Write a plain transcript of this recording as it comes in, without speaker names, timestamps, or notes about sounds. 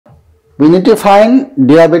we need to find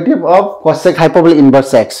derivative of cosec hyperbolic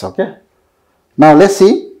inverse x. Okay. Now let's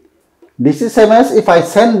see. This is same as, if I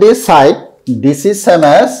send this side, this is same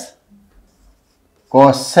as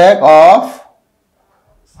cosec of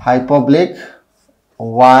hyperbolic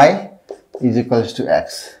y is equals to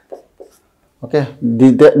x. Okay,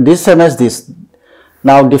 this same as this.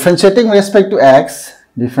 Now differentiating with respect to x,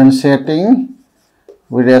 differentiating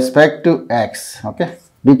with respect to x. Okay,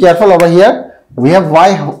 be careful over here. We have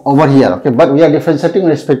y over here. Okay, but we are differentiating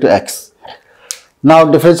with respect to x. Now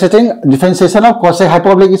differentiation of cosec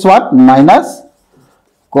hyperbolic is what? Minus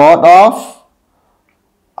coth of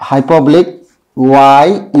hyperbolic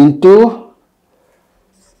y into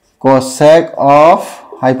cosec of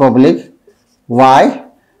hyperbolic y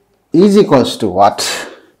is equals to what?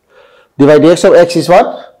 Divide dx of x is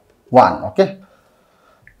what? 1. Okay.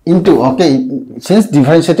 Into, okay, since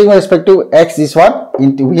differentiating with respect to x is what?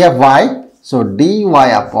 Into, we have y, so dy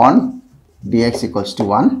upon dx equals to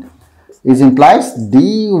 1. Is implies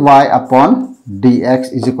dy upon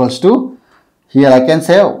dx is equals to, here I can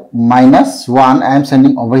say minus 1, I am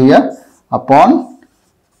sending over here, upon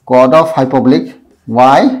coth of hyperbolic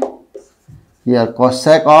y, here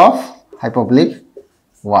cosec of hyperbolic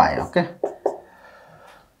y. Okay.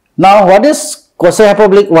 Now what is cosec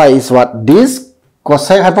hyperbolic y is what? This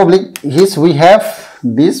cosec hyperbolic is, we have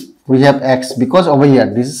this, we have x, because over here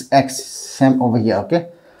this is x, same over here. Okay.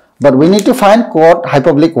 But we need to find coth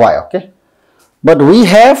hyperbolic y. Okay. But we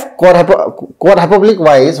have coth hyperbolic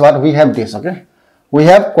y is what? We have this. Okay. We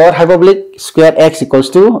have coth hyperbolic square x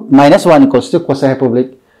equals to minus 1 equals to cosec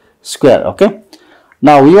hyperbolic square. Okay.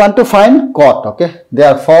 Now we want to find coth. Okay.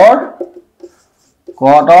 Therefore,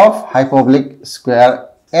 coth of hyperbolic square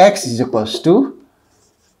x is equals to,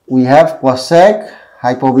 we have cosec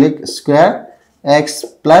hyperbolic square x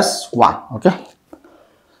plus 1. Okay.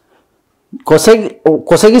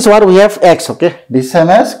 Cosec is what? We have x. Okay. This same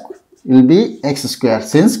as will be x square,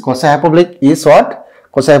 since cosec hyperbolic is what?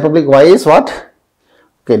 Cosec hyperbolic y is what?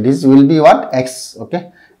 Okay, this will be what? X.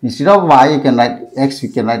 Okay, instead of y you can write x, you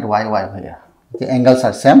can write y over here. Okay, angles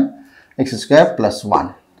are same, x square plus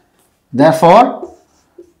 1. Therefore,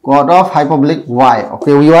 coth of hyperbolic y.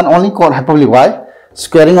 Okay, we want only coth hyperbolic y.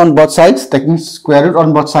 Squaring on both sides, taking square root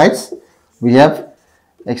on both sides, we have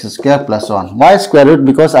x square plus 1. Why square root?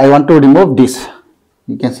 Because I want to remove this.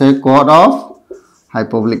 You can say coth of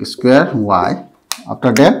hyperbolic square y.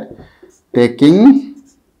 After that, taking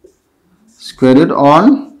square root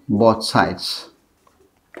on both sides.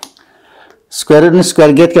 Square root and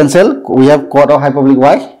square get cancel. We have coth of hyperbolic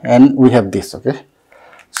y and we have this. Okay.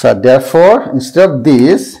 So therefore, instead of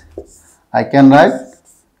this, I can write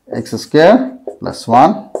x square plus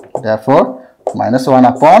 1. Therefore, minus 1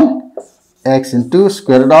 upon x into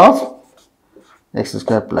square root of x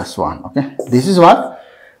square plus 1. Okay. This is what?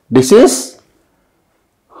 This is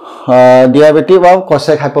derivative of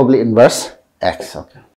cosec hyperbolic inverse x. Okay.